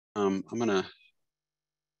I'm going to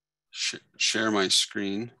share my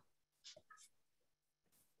screen.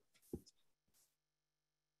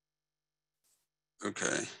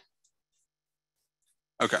 Okay.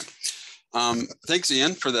 Okay. Thanks,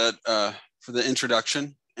 Ian, for that for the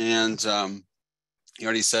introduction. And you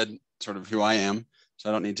already said sort of who I am, so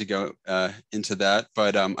I don't need to go into that.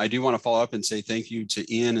 But I do want to follow up and say thank you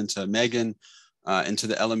to Ian and to Megan and to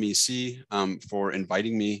the LMEC for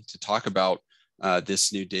inviting me to talk about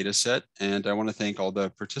this new data set. And I want to thank all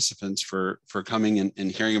the participants for coming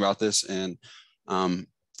and hearing about this and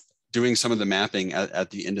doing some of the mapping at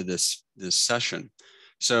the end of this session.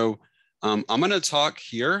 So I'm going to talk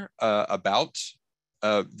here about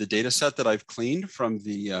the data set that I've cleaned from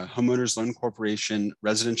the Homeowners Loan Corporation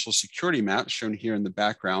residential security map shown here in the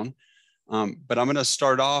background. But I'm going to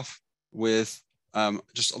start off with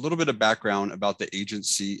just a little bit of background about the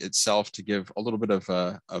agency itself to give a little bit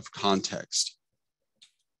of context.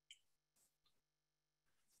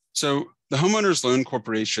 So the Homeowners Loan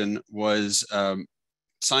Corporation was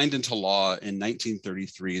signed into law in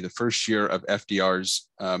 1933, the first year of FDR's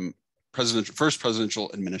first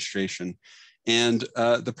presidential administration. And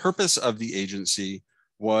the purpose of the agency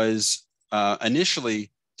was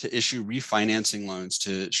initially to issue refinancing loans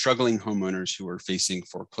to struggling homeowners who were facing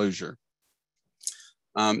foreclosure.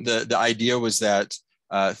 The idea was that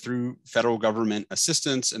through federal government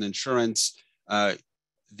assistance and insurance,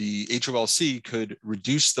 the HOLC could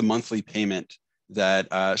reduce the monthly payment that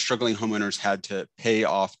struggling homeowners had to pay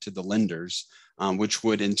off to the lenders, which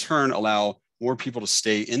would in turn allow more people to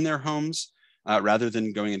stay in their homes rather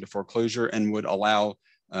than going into foreclosure, and would allow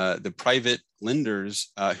the private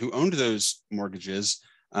lenders who owned those mortgages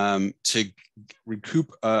to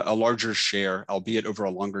recoup a larger share, albeit over a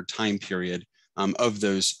longer time period, of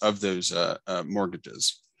those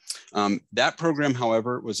mortgages. That program,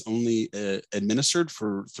 however, was only administered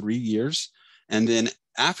for 3 years. And then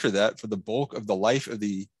after that, for the bulk of the life of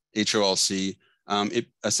the HOLC, it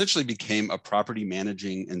essentially became a property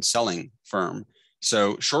managing and selling firm.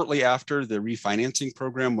 So shortly after the refinancing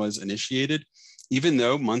program was initiated, even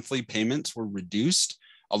though monthly payments were reduced,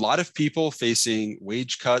 a lot of people facing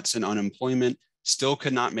wage cuts and unemployment still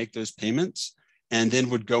could not make those payments and then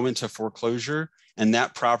would go into foreclosure, and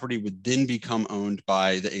that property would then become owned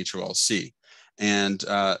by the HOLC. And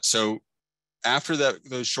so after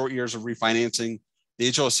those short years of refinancing, the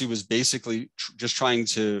HOLC was basically just trying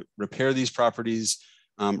to repair these properties,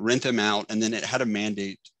 rent them out, and then it had a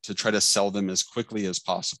mandate to try to sell them as quickly as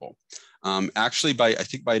possible. Actually, I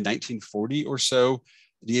think by 1940 or so,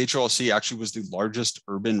 the HOLC actually was the largest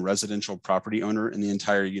urban residential property owner in the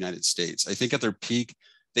entire United States. I think at their peak,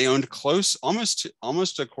 they owned almost a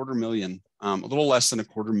 250,000, a little less than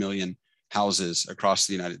 250,000 houses across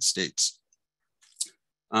the United States.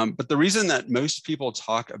 But the reason that most people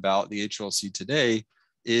talk about the HOLC today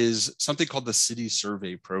is something called the City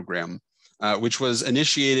Survey Program, which was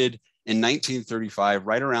initiated in 1935,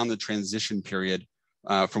 right around the transition period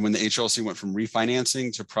from when the HOLC went from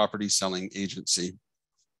refinancing to property selling agency.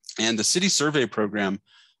 And the City Survey Program,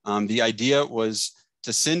 the idea was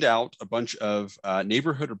to send out a bunch of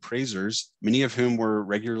neighborhood appraisers, many of whom were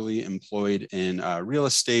regularly employed in real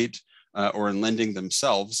estate or in lending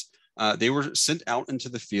themselves. They were sent out into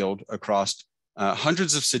the field across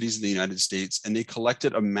hundreds of cities in the United States, and they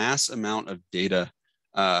collected a massive amount of data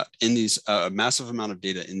in these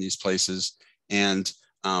places, and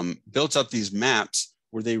built up these maps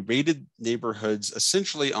where they rated neighborhoods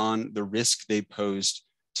essentially on the risk they posed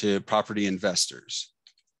to property investors.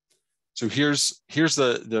 So here's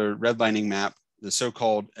the redlining map, the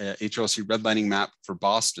so-called HOLC redlining map for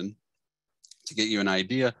Boston, to get you an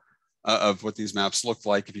idea of what these maps look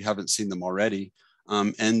like if you haven't seen them already.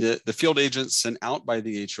 And the field agents sent out by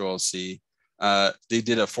the HOLC, they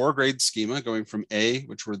did a 4-grade schema going from A,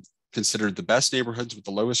 which were considered the best neighborhoods with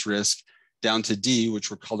the lowest risk, down to D,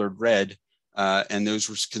 which were colored red, and those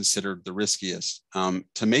were considered the riskiest.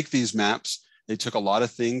 To make these maps, they took a lot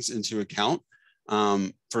of things into account.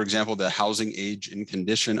 For example, the housing age and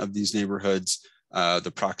condition of these neighborhoods,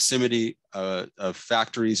 the proximity of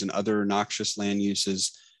factories and other noxious land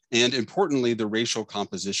uses, and importantly, the racial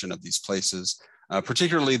composition of these places,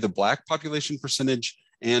 particularly the Black population percentage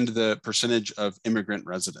and the percentage of immigrant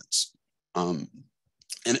residents. An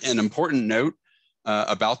important note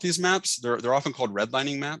about these maps, they're often called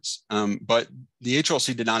redlining maps, but the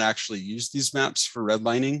HOLC did not actually use these maps for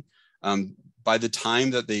redlining. By the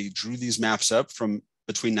time that they drew these maps up from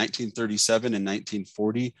between 1937 and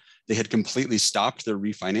 1940, they had completely stopped their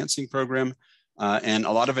refinancing program. And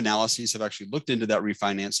a lot of analyses have actually looked into that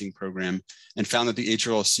refinancing program and found that the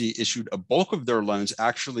HOLC issued a bulk of their loans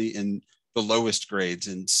actually in the lowest grades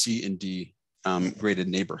in C and D graded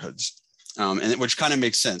neighborhoods. And which kind of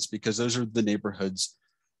makes sense because those are the neighborhoods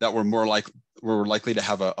that were likely to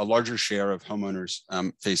have a larger share of homeowners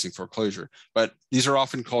facing foreclosure. But these are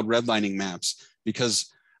often called redlining maps because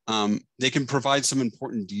they can provide some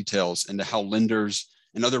important details into how lenders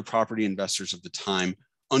and other property investors of the time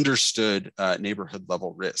understood neighborhood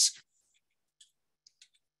level risk.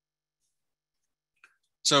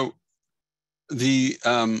 So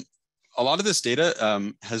a lot of this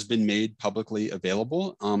data has been made publicly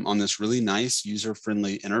available on this really nice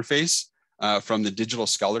user-friendly interface from the Digital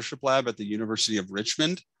Scholarship Lab at the University of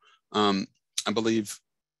Richmond. I believe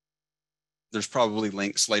there's probably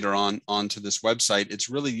links later on onto this website. It's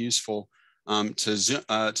really useful to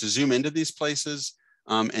zoom into these places,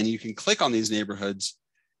 and you can click on these neighborhoods,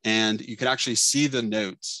 and you can actually see the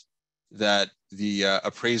notes that the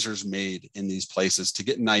appraisers made in these places to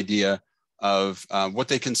get an idea of what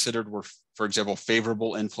they considered were, for example,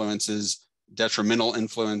 favorable influences, detrimental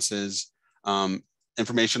influences,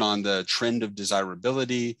 information on the trend of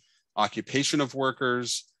desirability, occupation of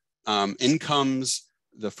workers, incomes,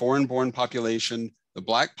 the foreign-born population, the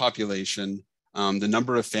Black population, the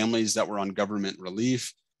number of families that were on government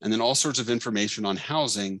relief, and then all sorts of information on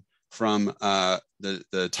housing from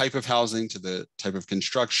the type of housing to the type of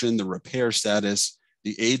construction, the repair status,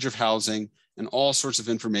 the age of housing, and all sorts of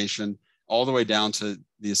information all the way down to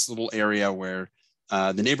this little area where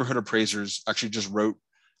the neighborhood appraisers actually just wrote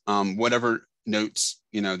whatever notes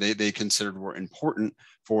they considered were important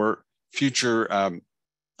for future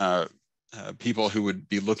people who would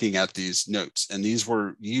be looking at these notes. And these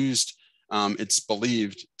were used, it's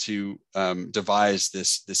believed, to devise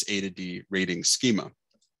this A to D rating schema.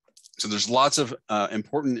 So there's lots of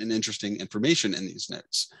important and interesting information in these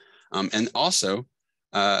notes. And also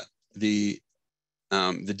the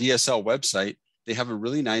DSL website, they have a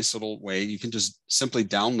really nice little way. You can just simply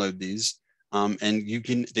download these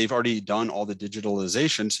and they've already done all the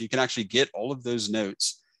digitalization. So you can actually get all of those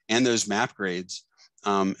notes and those map grades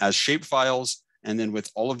as shape files. And then with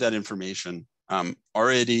all of that information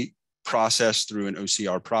already processed through an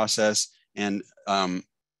OCR process. And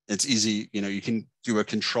it's easy, you can do a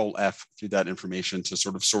Control F through that information to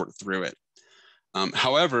sort of sort through it.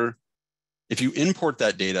 However, if you import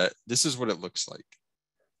that data, this is what it looks like.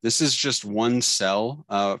 This is just one cell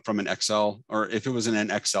from an Excel, or if it was in an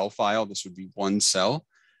Excel file, this would be one cell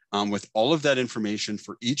with all of that information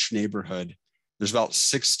for each neighborhood. There's about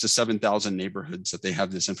 6,000 to 7,000 neighborhoods that they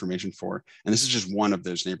have this information for. And this is just one of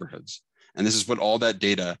those neighborhoods. And this is what all that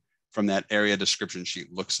data from that area description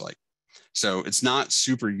sheet looks like. So it's not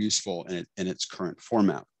super useful in its current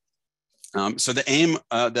format. So the aim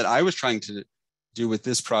that I was trying to do with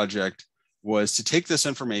this project was to take this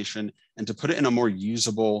information and to put it in a more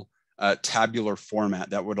usable tabular format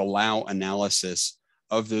that would allow analysis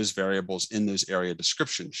of those variables in those area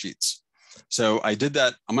description sheets. So I did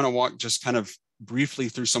that. I'm going to walk just kind of briefly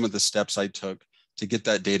through some of the steps I took to get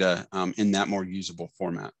that data in that more usable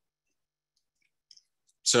format.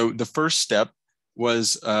 So the first step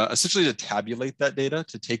was essentially to tabulate that data,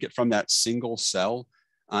 to take it from that single cell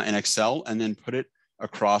in Excel and then put it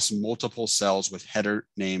across multiple cells with header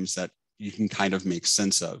names that you can kind of make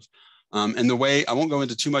sense of. And the way, I won't go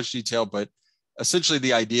into too much detail, but essentially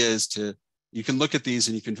the idea is you can look at these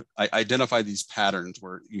and you can identify these patterns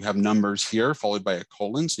where you have numbers here followed by a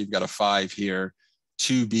colon. So you've got a 5 here,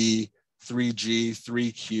 2B, 3G,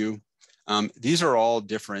 3Q. These are all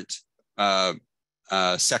different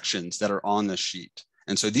sections that are on the sheet.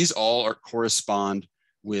 And so these all correspond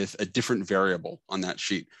with a different variable on that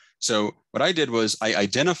sheet. So what I did was I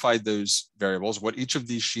identified those variables, what each of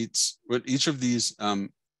these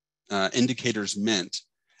indicators meant,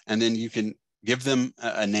 and then you can give them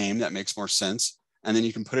a name that makes more sense, and then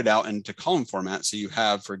you can put it out into column format. So you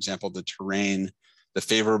have, for example, the terrain, the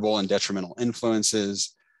favorable and detrimental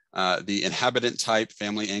influences, the inhabitant type,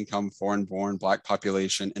 family income, foreign-born, Black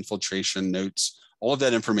population, infiltration, notes, all of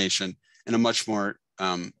that information in a much more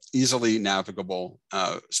easily navigable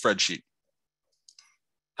spreadsheet.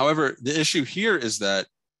 However, the issue here is that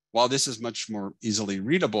while this is much more easily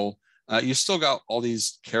readable, you still got all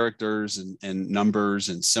these characters and numbers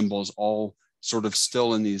and symbols all sort of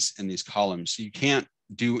still in these columns. So you can't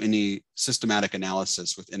do any systematic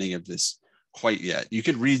analysis with any of this quite yet. You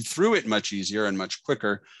could read through it much easier and much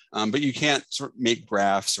quicker, but you can't sort of make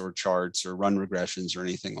graphs or charts or run regressions or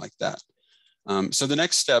anything like that. So the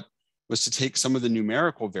next step was to take some of the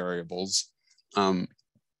numerical variables.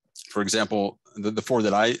 For example, the four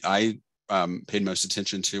that I paid most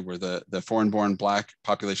attention to were the foreign-born Black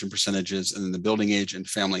population percentages and then the building age and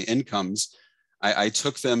family incomes. I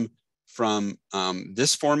took them from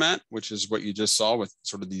this format, which is what you just saw with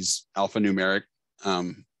sort of these alphanumeric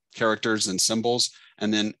characters and symbols,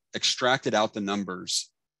 and then extracted out the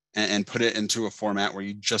numbers and put it into a format where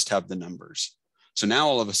you just have the numbers. So now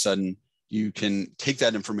all of a sudden, you can take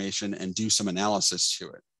that information and do some analysis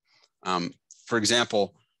to it. For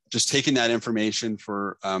example, just taking that information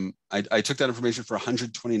for, I took that information for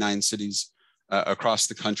 129 cities across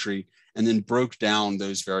the country, and then broke down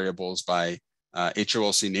those variables by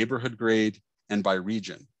HOLC neighborhood grade and by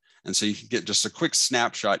region. And so you can get just a quick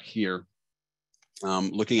snapshot here,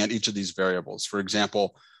 looking at each of these variables. For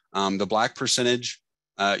example, the Black percentage,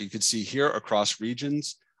 you could see here across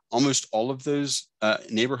regions, almost all of those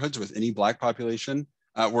neighborhoods with any Black population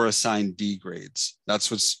were assigned D grades.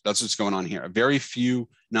 That's what's going on here. A very few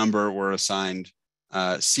number were assigned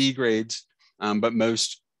C grades, but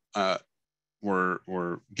most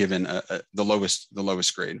were given the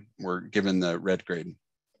lowest grade, were given the red grade.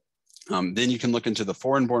 Then you can look into the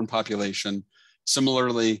foreign-born population.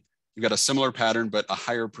 Similarly, you've got a similar pattern, but a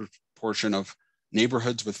higher proportion of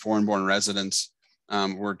neighborhoods with foreign-born residents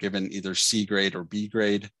were given either C grade or B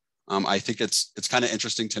grade. I think it's kind of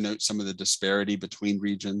interesting to note some of the disparity between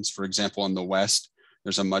regions. For example, in the West,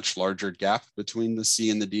 there's a much larger gap between the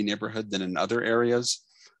C and the D neighborhood than in other areas,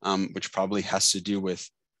 which probably has to do with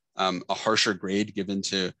a harsher grade given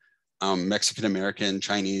to Mexican American,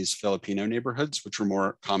 Chinese, Filipino neighborhoods, which were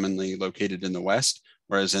more commonly located in the West,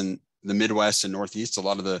 whereas in the Midwest and Northeast, a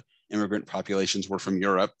lot of the immigrant populations were from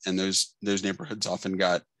Europe, and those neighborhoods often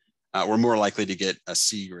were more likely to get a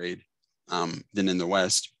C grade than in the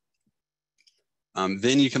West.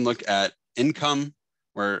 Then you can look at income,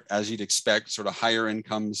 where, as you'd expect, sort of higher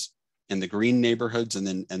incomes in the green neighborhoods, and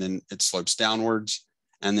then it slopes downwards.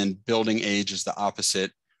 And then building age is the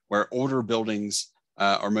opposite, where older buildings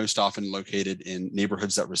are most often located in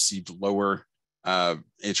neighborhoods that received lower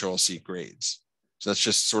HOLC grades. So that's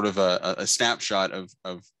just sort of a snapshot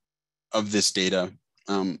of this data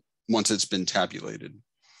once it's been tabulated.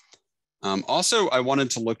 Also, I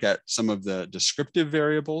wanted to look at some of the descriptive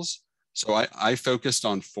variables. So I focused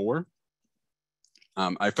on 4.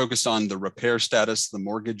 I focused on the repair status, the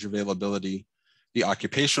mortgage availability, the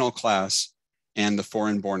occupational class, and the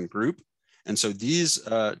foreign-born group. And so these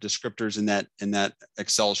descriptors in that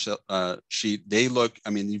Excel sheet, they look, I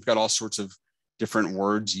mean, you've got all sorts of different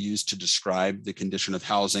words used to describe the condition of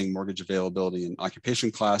housing, mortgage availability, and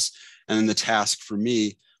occupation class. And then the task for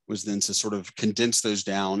me was then to sort of condense those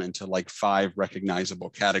down into like 5 recognizable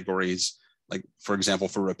categories. Like, for example,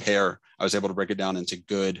 for repair, I was able to break it down into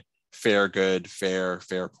good, fair,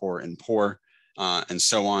 poor, and poor, and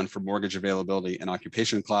so on for mortgage availability and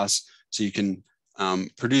occupation class. So you can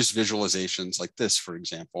produce visualizations like this, for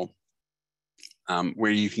example,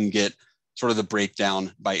 where you can get sort of the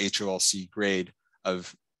breakdown by HOLC grade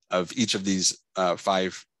of each of these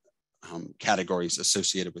 5 categories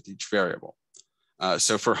associated with each variable.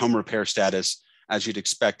 So for home repair status, as you'd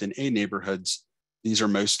expect in A neighborhoods, these are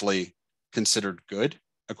mostly considered good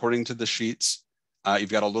according to the sheets.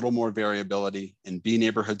 You've got a little more variability in B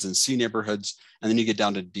neighborhoods and C neighborhoods, and then you get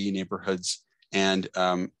down to D neighborhoods, and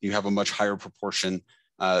you have a much higher proportion.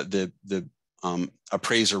 The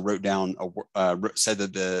appraiser wrote down, said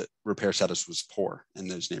that the repair status was poor in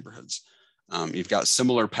those neighborhoods. You've got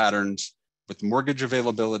similar patterns with mortgage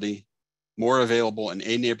availability, more available in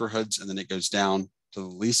A neighborhoods, and then it goes down to the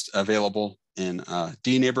least available in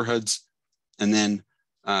D neighborhoods. And then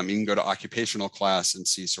you can go to occupational class and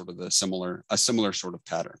see sort of a similar sort of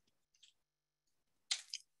pattern.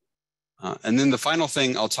 And then the final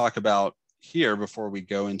thing I'll talk about here before we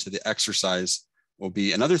go into the exercise will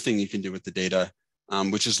be another thing you can do with the data,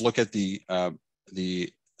 which is look at the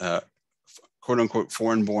quote unquote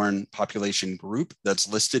foreign-born population group that's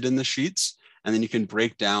listed in the sheets. And then you can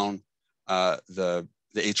break down the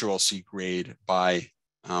HOLC grade by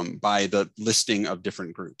the listing of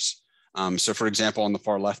different groups. So for example, on the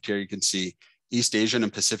far left here, you can see East Asian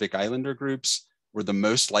and Pacific Islander groups were the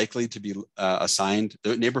most likely to be assigned.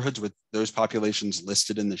 The neighborhoods with those populations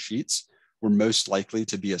listed in the sheets were most likely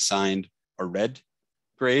to be assigned a red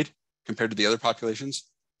grade compared to the other populations,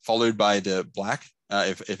 followed by the Black,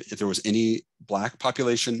 if there was any Black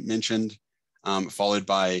population mentioned, followed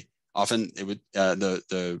by often it would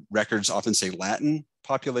the records often say Latin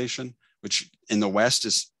population, which in the West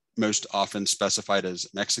is most often specified as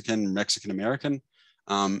Mexican American.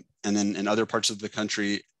 And then in other parts of the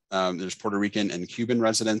country, there's Puerto Rican and Cuban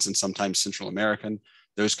residents, and sometimes Central American.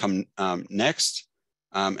 Those come next.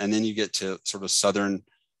 And then you get to sort of Southern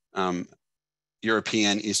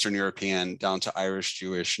European, Eastern European, down to Irish,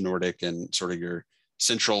 Jewish, Nordic, and sort of your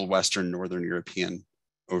Central, Western, Northern European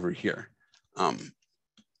over here.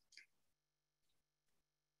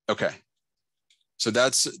 Okay. So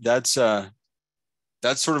that's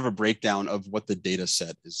sort of a breakdown of what the data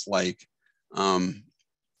set is like.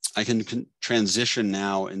 I can transition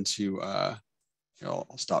now into,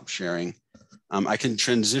 I'll stop sharing. I can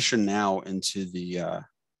transition now into the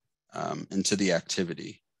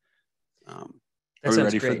activity. That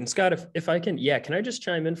sounds great. And Scott, if I can, yeah, can I just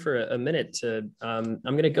chime in for a minute to, I'm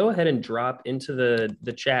going to go ahead and drop into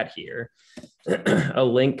the chat here a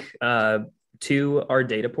link to our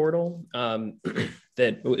data portal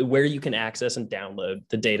where you can access and download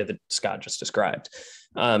the data that Scott just described.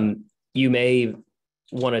 You may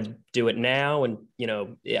want to do it now, and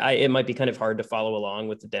it might be kind of hard to follow along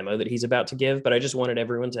with the demo that he's about to give, but I just wanted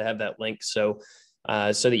everyone to have that link so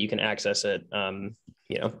that you can access it.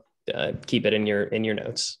 Keep it in your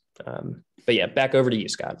notes. But yeah, back over to you,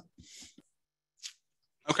 Scott.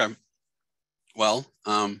 Okay. Well,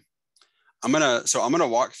 I'm gonna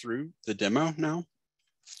walk through the demo now,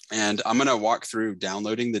 and I'm gonna walk through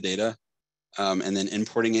downloading the data, and then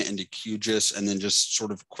importing it into QGIS, and then just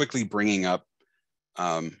sort of quickly bringing up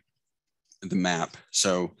the map.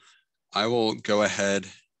 So I will go ahead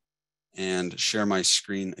and share my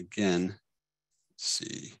screen again. Let's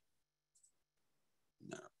see.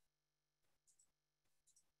 No.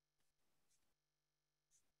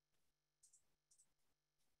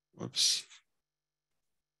 Whoops.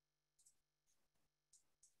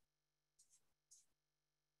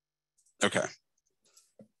 Okay.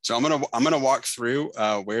 So I'm gonna walk through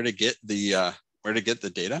where to get the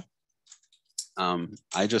data.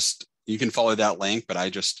 You can follow that link, but I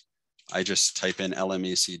just type in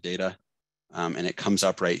LMEC data, and it comes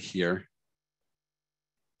up right here.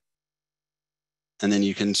 And then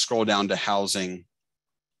you can scroll down to housing,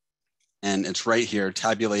 and it's right here,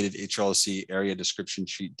 tabulated HOLC area description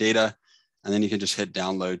sheet data. And then you can just hit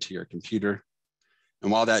download to your computer.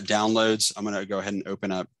 And while that downloads, I'm gonna go ahead and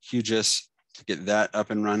open up QGIS to get that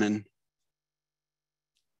up and running.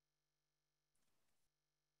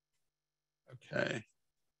 Okay.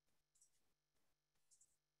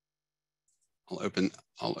 I'll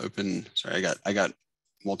open, sorry, I got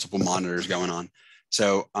multiple monitors going on.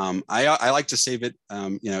 So I like to save it,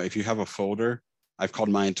 if you have a folder, I've called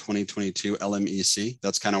mine 2022 LMEC.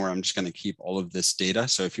 That's kind of where I'm just going to keep all of this data.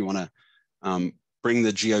 So if you want to bring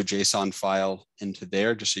the GeoJSON file into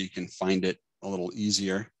there, just so you can find it a little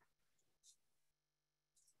easier.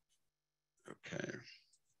 Okay.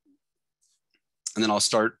 And then I'll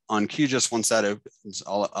start on QGIS. Once that opens,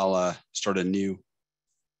 I'll start a new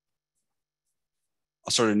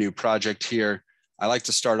project here. I like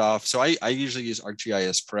to start off. So I usually use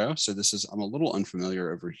ArcGIS Pro. So I'm a little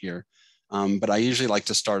unfamiliar over here, but I usually like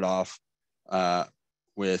to start off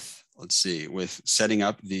with setting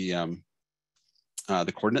up the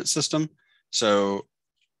coordinate system. So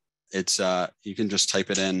it's you can just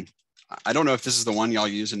type it in. I don't know if this is the one y'all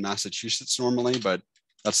use in Massachusetts normally, but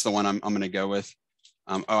that's the one I'm going to go with.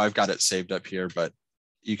 I've got it saved up here, but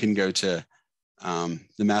you can go to the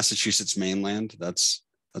Massachusetts mainland. That's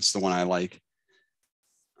the one I like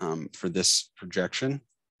for this projection.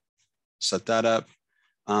 Set that up.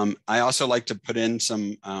 I also like to put in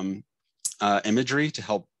some imagery to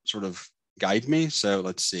help sort of guide me. So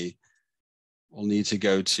let's see. We'll need to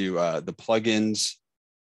go to the plugins,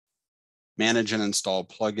 manage and install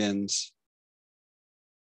plugins.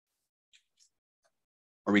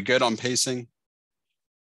 Are we good on pacing?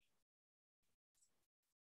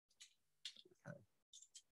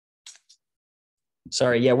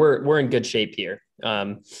 Sorry, yeah, we're in good shape here.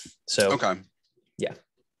 Okay. Yeah.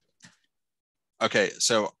 Okay,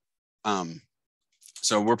 so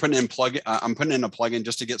we're putting in I'm putting in a plugin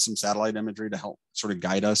just to get some satellite imagery to help sort of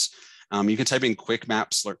guide us. You can type in quick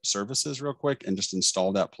map services real quick and just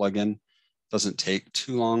install that plugin. Doesn't take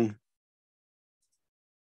too long.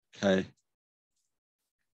 Okay.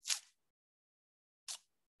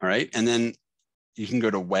 All right, and then you can go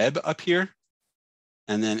to web up here,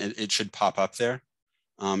 and then it should pop up there.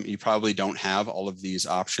 You probably don't have all of these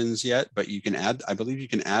options yet, but you can add, I believe you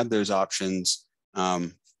can add those options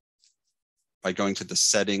by going to the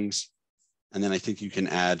settings. And then I think you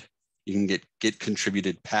can get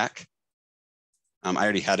contributed pack. I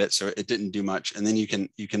already had it, so it didn't do much. And then you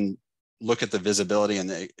can look at the visibility,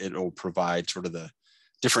 and it'll provide sort of the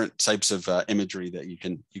different types of imagery that you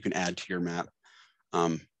can add to your map.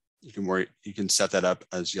 You can set that up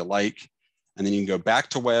as you like. And then you can go back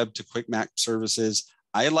to web to quick map services.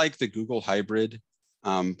 I like the Google hybrid,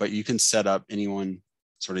 but you can set up anyone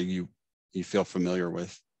sort of you feel familiar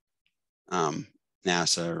with,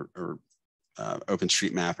 NASA or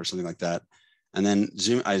OpenStreetMap or something like that. And then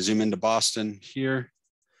I zoom into Boston here.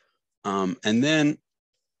 And then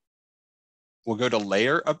we'll go to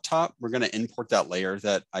layer up top. We're going to import that layer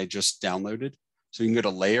that I just downloaded. So you can go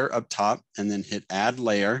to layer up top and then hit add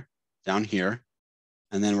layer down here.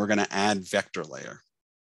 And then we're going to add vector layer.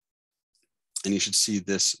 And you should see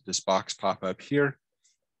this box pop up here.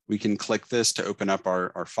 We can click this to open up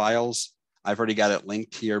our files. I've already got it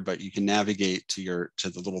linked here, but you can navigate to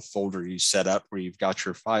the little folder you set up where you've got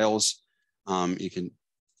your files. You can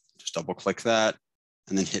just double click that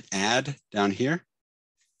and then hit add down here.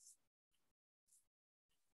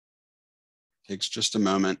 Takes just a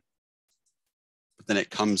moment, but then it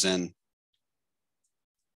comes in.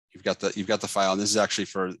 You've got the file, and this is actually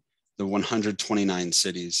for the 129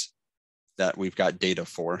 cities that we've got data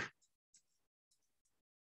for.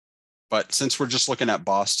 But since we're just looking at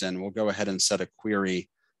Boston, we'll go ahead and set a query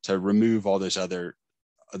to remove all those other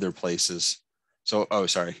places. So, oh,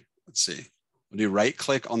 sorry, let's see. We'll do right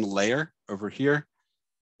click on the layer over here,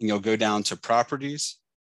 and you'll go down to properties,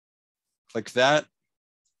 click that.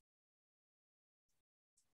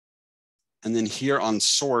 And then here on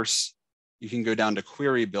source, you can go down to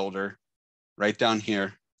query builder, right down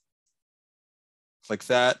here, click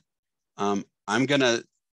that. I'm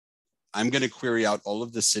gonna query out all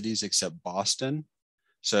of the cities except Boston.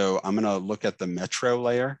 So I'm gonna look at the metro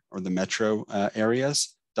layer or the metro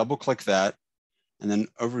areas, double click that. And then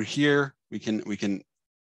over here, we can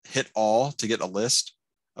hit all to get a list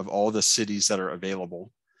of all the cities that are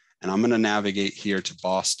available. And I'm gonna navigate here to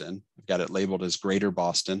Boston. I've got it labeled as Greater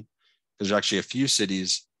Boston. There's actually a few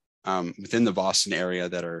cities within the Boston area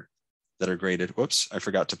that are graded. Whoops, I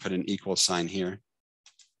forgot to put an equal sign here.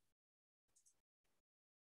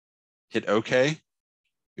 Hit OK.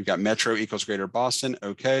 We've got Metro equals Greater Boston,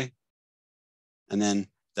 OK. And then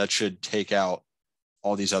that should take out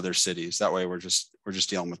all these other cities. That way we're just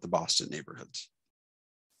dealing with the Boston neighborhoods.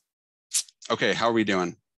 Okay, how are we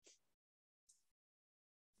doing?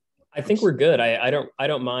 I think we're good. I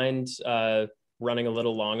don't mind running a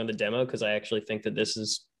little long on the demo because I actually think that this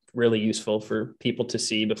is really useful for people to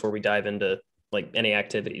see before we dive into like any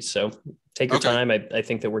activities. So take your time. I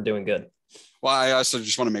think that we're doing good. Well, I also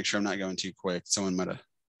just want to make sure I'm not going too quick. Someone might have.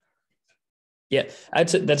 Yeah,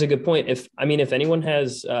 that's a good point. If anyone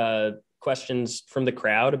has questions from the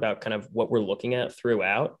crowd about kind of what we're looking at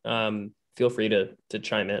throughout, feel free to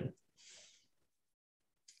chime in.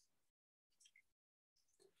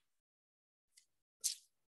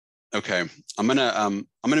 Okay, I'm gonna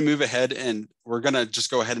move ahead, and we're gonna just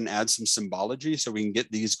go ahead and add some symbology so we can get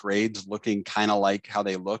these grades looking kind of like how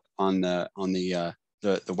they look on the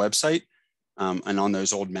website and on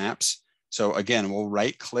those old maps. So again, we'll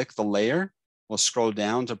right click the layer, we'll scroll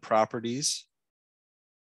down to properties,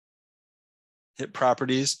 hit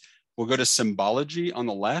properties. We'll go to symbology on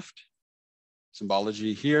the left,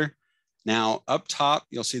 symbology here. Now up top,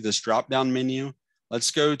 you'll see this drop down menu.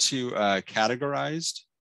 Let's go to categorized.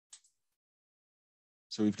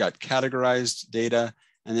 So we've got categorized data.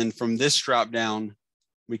 And then from this drop down,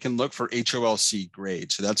 we can look for HOLC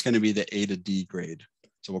grade. So that's going to be the A to D grade.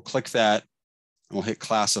 So we'll click that and we'll hit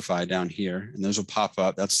classify down here, and those will pop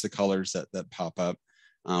up. That's the colors that pop up.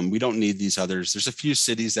 We don't need these others. There's a few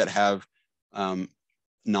cities that have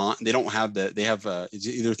they don't have the, they have it's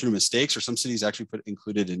either through mistakes or some cities actually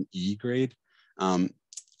included an E grade.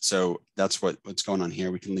 So that's what's going on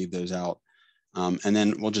here. We can leave those out. And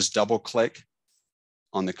then we'll just double click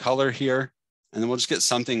on the color here, and then we'll just get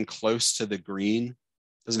something close to the green.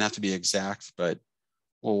 Doesn't have to be exact, but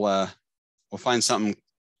we'll find something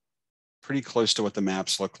pretty close to what the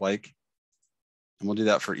maps look like. And we'll do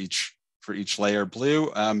that for each layer.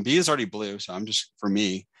 Blue, B is already blue, so I'm just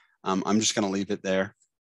gonna leave it there.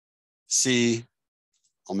 C,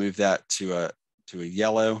 I'll move that to a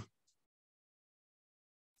yellow.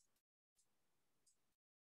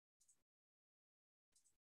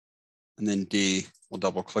 And then D, we'll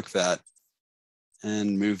double click that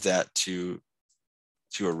and move that to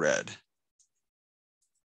a red.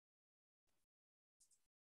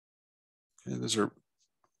 Okay, those are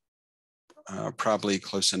probably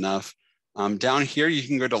close enough. Down here, you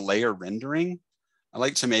can go to layer rendering. I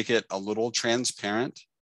like to make it a little transparent,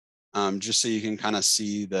 just so you can kind of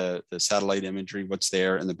see the satellite imagery, what's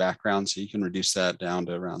there in the background. So you can reduce that down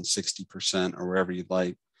to around 60% or wherever you'd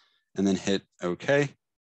like, and then hit OK.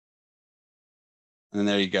 And then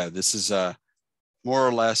there you go. This is more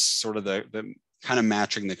or less sort of the kind of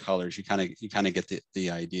matching the colors. You kind of get the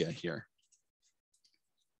idea here.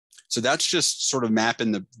 So that's just sort of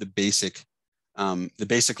mapping the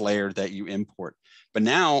basic layer that you import. But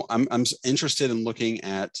now I'm interested in looking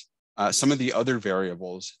at some of the other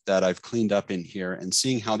variables that I've cleaned up in here and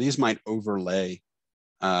seeing how these might overlay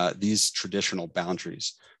these traditional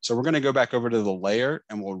boundaries. So we're going to go back over to the layer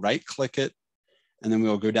and we'll right click it And then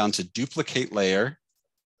we'll go down to duplicate layer.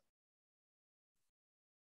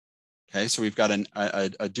 Okay, so we've got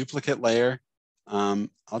a duplicate layer. I'll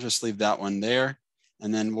just leave that one there.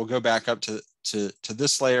 And then we'll go back up to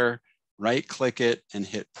this layer, right click it and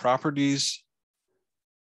hit properties.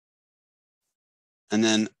 And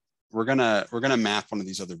then we're gonna map one of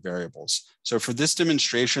these other variables. So for this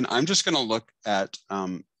demonstration, I'm just gonna look at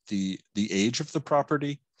the age of the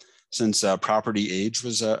property, since property age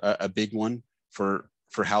was a big one for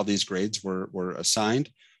how these grades were assigned.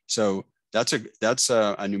 So that's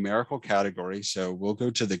a numerical category. So we'll go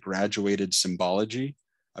to the graduated symbology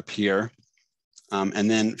up here. And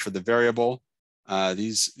then for the variable,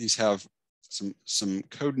 these have some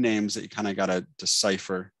code names that you kind of got to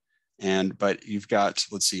decipher. But you've got,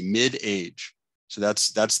 let's see, mid-age. So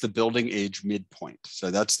that's the building age midpoint.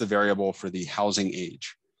 So that's the variable for the housing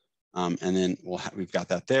age. And then we've got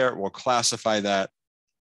that there. We'll classify that.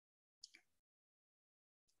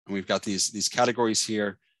 And we've got these categories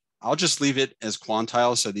here. I'll just leave it as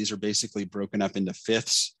quantile. So these are basically broken up into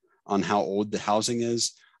fifths on how old the housing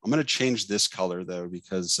is. I'm going to change this color though,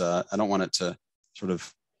 because I don't want it to sort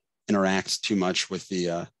of interact too much with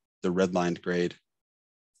the redlined grade.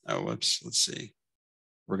 Oh, whoops. Let's see.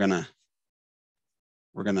 We're gonna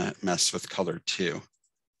mess with color 2.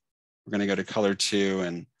 We're gonna go to color 2,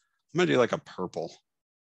 and I'm gonna do like a purple.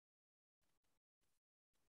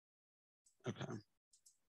 Okay.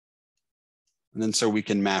 And then so we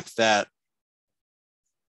can map that.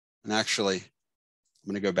 And actually, I'm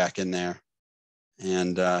gonna go back in there,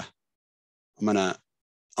 and I'm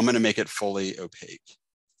gonna make it fully opaque.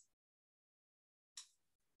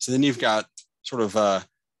 So then you've got sort of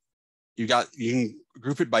you can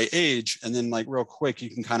group it by age, and then like real quick, you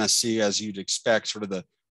can kind of see, as you'd expect, sort of a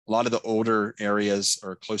lot of the older areas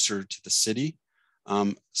are closer to the city.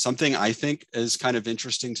 Something I think is kind of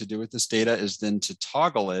interesting to do with this data is then to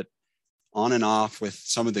toggle it on and off with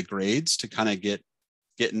some of the grades to kind of get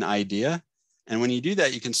an idea. And when you do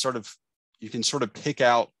that, you can sort of pick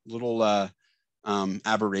out little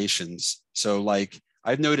aberrations. So like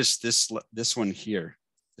I've noticed this one here.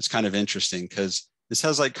 It's kind of interesting because this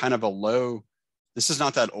has like kind of a low, this is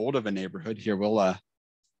not that old of a neighborhood here. We'll,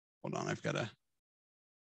 hold on,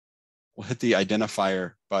 we'll hit the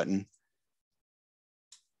identifier button,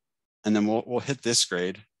 and then we'll hit this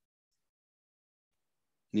grade.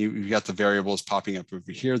 And you've got the variables popping up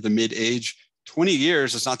over here. The mid-age, 20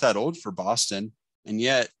 years is not that old for Boston, and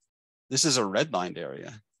yet this is a redlined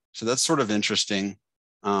area. So that's sort of interesting.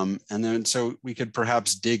 And then so we could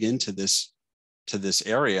perhaps dig into this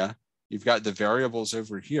area. You've got the variables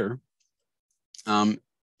over here.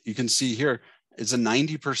 You can see here it's a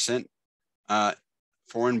 90%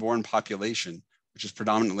 foreign-born population, which is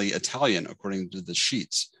predominantly Italian, according to the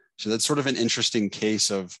sheets. So that's sort of an interesting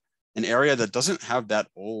case of an area that doesn't have that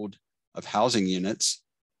old of housing units,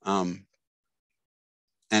 and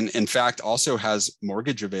in fact also has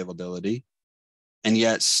mortgage availability, and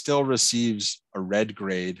yet still receives a red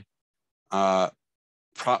grade.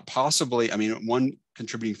 Possibly, I mean, one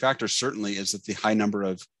contributing factor certainly is that the high number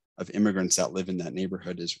of immigrants that live in that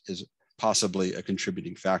neighborhood is possibly a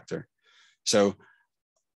contributing factor. So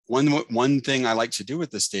one thing I like to do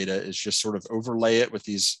with this data is just sort of overlay it with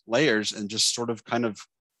these layers and just sort of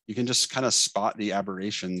you can just kind of spot the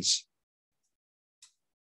aberrations.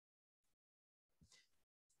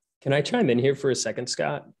 Can I chime in here for a second,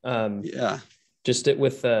 Scott? Yeah. Just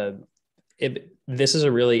this is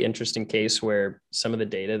a really interesting case where some of the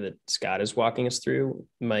data that Scott is walking us through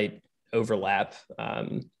might overlap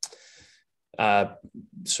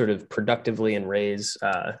sort of productively and raise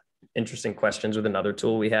interesting questions with another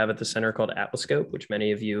tool we have at the center called Atlascope, which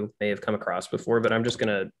many of you may have come across before, but I'm just going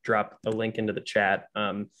to drop a link into the chat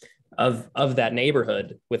of that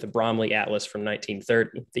neighborhood with a Bromley Atlas from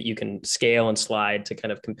 1930 that you can scale and slide to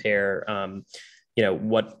kind of compare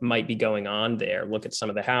what might be going on there. Look at some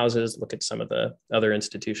of the houses, look at some of the other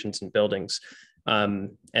institutions and buildings,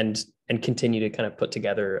 and continue to kind of put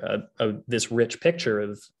together this rich picture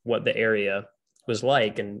of what the area was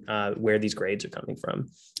like and where these grades are coming from.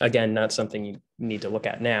 Again, not something you need to look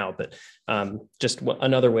at now, but just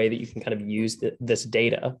another way that you can kind of use this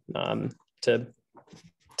data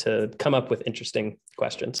to come up with interesting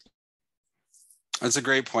questions. That's a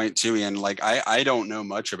great point too, Ian. Like I don't know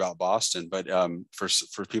much about Boston, but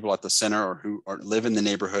for people at the center or who live in the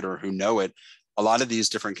neighborhood or who know it, a lot of these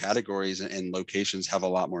different categories and locations have a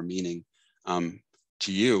lot more meaning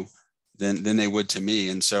to you than they would to me.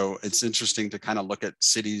 And so it's interesting to kind of look at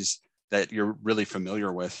cities that you're really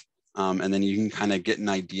familiar with, and then you can kind of get an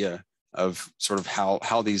idea of sort of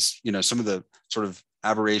how these, some of the sort of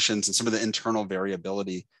aberrations and some of the internal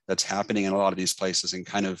variability that's happening in a lot of these places, and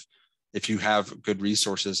kind of, if you have good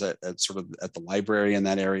resources at sort of at the library in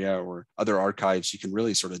that area or other archives, you can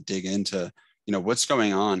really sort of dig into, you know, what's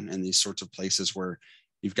going on in these sorts of places where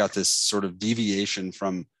you've got this sort of deviation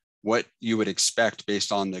from what you would expect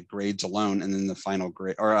based on the grades alone, and then the final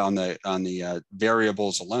grade, or on the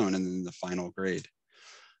variables alone, and then the final grade.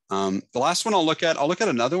 The last one I'll look at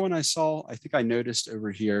another one I saw, I think I noticed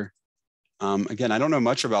over here. Again, I don't know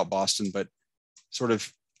much about Boston, but sort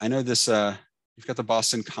of, I know this, you've got the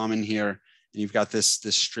Boston Common here, and you've got this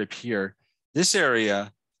strip here. This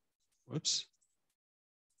area, whoops,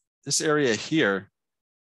 this area here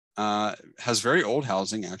has very old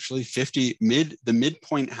housing, actually. The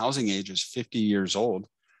midpoint housing age is 50 years old,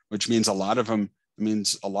 which means a lot of them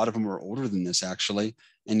were older than this, actually.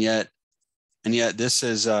 And yet this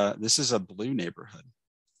is a blue neighborhood.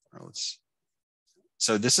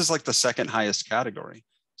 So this is like the second highest category.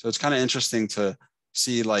 So it's kind of interesting to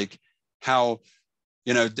see like how,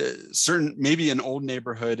 you know, maybe an old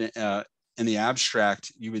neighborhood in the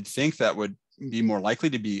abstract, you would think that would be more likely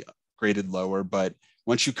to be graded lower, but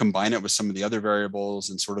once you combine it with some of the other variables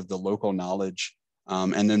and sort of the local knowledge,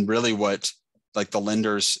 and then really what like the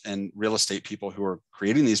lenders and real estate people who are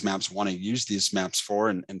creating these maps want to use these maps for,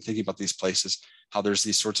 and thinking about these places, how there's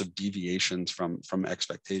these sorts of deviations from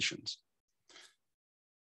expectations.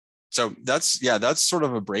 So that's sort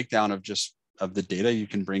of a breakdown of the data you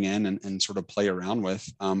can bring in and sort of play around with.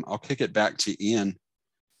 I'll kick it back to Ian,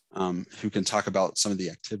 who can talk about some of the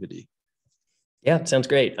activity. Yeah, sounds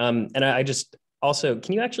great. And I just also,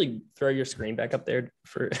 can you actually throw your screen back up there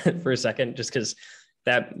for a second, just because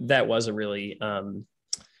that was a really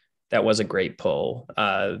that was a great pull.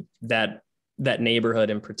 That neighborhood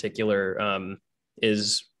in particular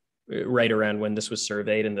is right around when this was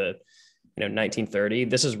surveyed in the 1930.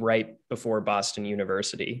 This is right before Boston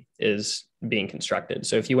University is being constructed.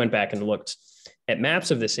 So if you went back and looked at maps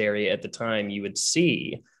of this area at the time, you would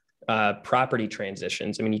see property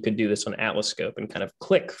transitions. I mean, you could do this on AtlasScope and kind of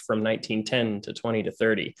click from 1910 to 20 to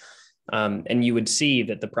 30. And you would see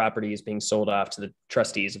that the property is being sold off to the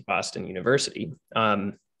trustees of Boston University.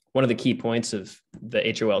 One of the key points of the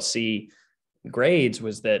HOLC grades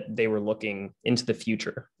was that they were looking into the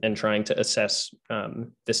future and trying to assess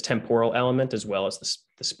this temporal element as well as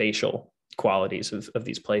the spatial qualities of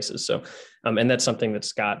these places. So, and that's something that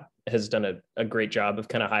Scott has done a great job of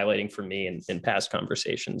kind of highlighting for me in past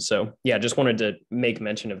conversations. So yeah, just wanted to make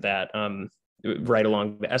mention of that right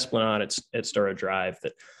along the Esplanade at Storrow Drive,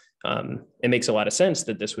 that it makes a lot of sense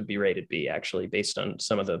that this would be rated B, actually, based on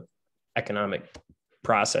some of the economic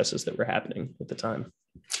processes that were happening at the time.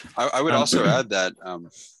 I would also add that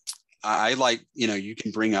I like, you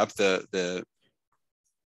can bring up the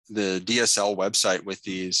DSL website with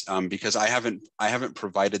these because I haven't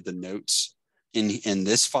provided the notes in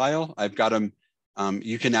this file. I've got them.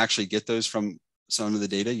 You can actually get those from some of the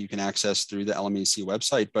data you can access through the LMEC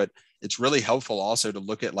website, but it's really helpful also to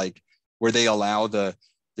look at like where they allow the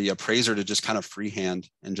appraiser to just kind of freehand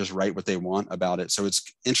and just write what they want about it. So it's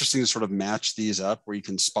interesting to sort of match these up where you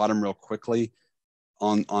can spot them real quickly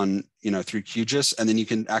on through QGIS, and then you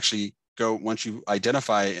can actually go, once you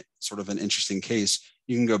identify sort of an interesting case,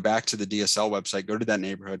 you can go back to the DSL website, go to that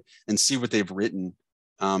neighborhood and see what they've written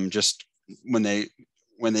just when they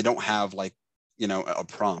don't have like, a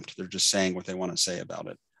prompt, they're just saying what they want to say about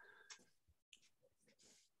it.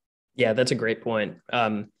 Yeah, that's a great point.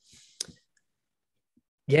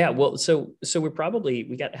 Yeah, well, so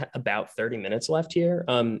we got about 30 minutes left here.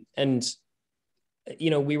 And,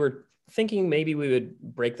 we were thinking maybe we would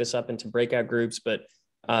break this up into breakout groups, but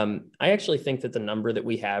I actually think that the number that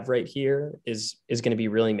we have right here is going to be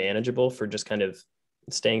really manageable for just kind of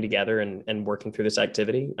staying together and working through this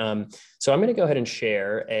activity. So I'm going to go ahead and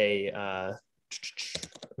share a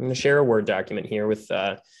Word document here with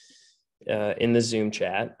in the Zoom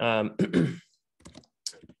chat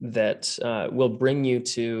that will bring you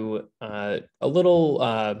to a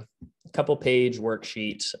little couple page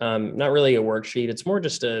worksheet. Not really a worksheet. It's more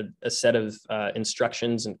just a set of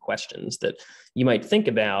instructions and questions that you might think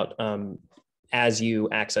about as you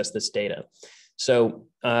access this data. So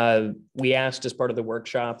we asked as part of the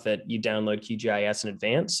workshop that you download QGIS in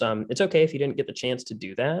advance. It's okay if you didn't get the chance to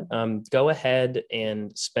do that. Go ahead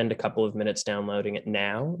and spend a couple of minutes downloading it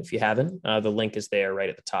now if you haven't. The link is there right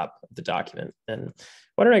at the top of the document. And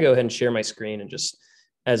why don't I go ahead and share my screen and just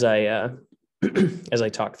as I as I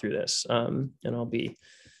talk through this, and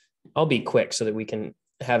I'll be quick so that we can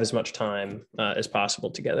have as much time as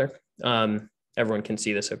possible together. Everyone can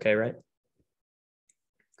see this okay, right?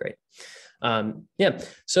 Great. Yeah.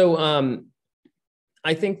 So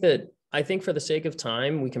I think for the sake of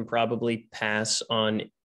time, we can probably pass on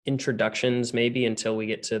introductions maybe until we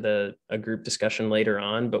get to a group discussion later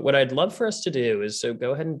on. But what I'd love for us to do is, so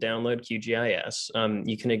go ahead and download QGIS.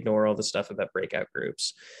 You can ignore all the stuff about breakout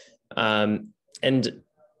groups.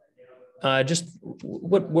 Just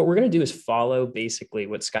what we're going to do is follow basically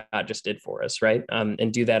what Scott just did for us, right?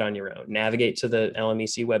 And do that on your own. Navigate to the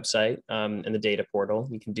LMEC website and the data portal.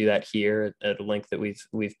 You can do that here at a link that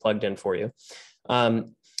we've plugged in for you.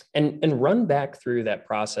 And run back through that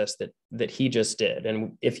process that he just did.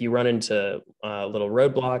 And if you run into little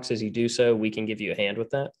roadblocks as you do so, we can give you a hand with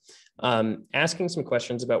that. Asking some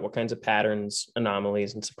questions about what kinds of patterns,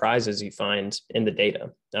 anomalies, and surprises you find in the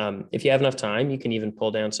data. If you have enough time, you can even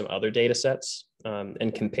pull down some other data sets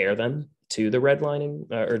and compare them to the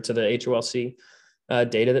redlining or to the HOLC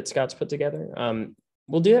data that Scott's put together.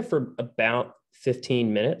 We'll do that for about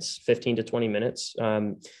 15 to 20 minutes.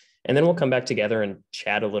 And then we'll come back together and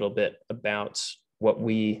chat a little bit about what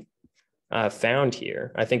we found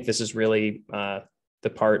here. I think this is really the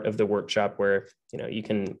part of the workshop where you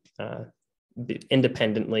can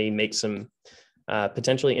independently make some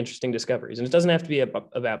potentially interesting discoveries. And it doesn't have to be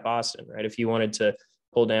about Boston, right? If you wanted to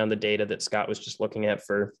pull down the data that Scott was just looking at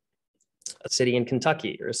for a city in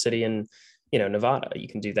Kentucky or a city in Nevada, you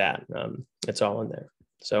can do that. It's all in there.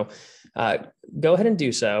 So go ahead and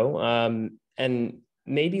do so. And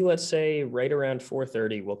maybe let's say right around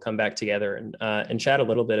 4:30, we'll come back together and chat a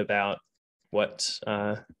little bit about what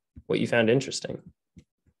you found interesting.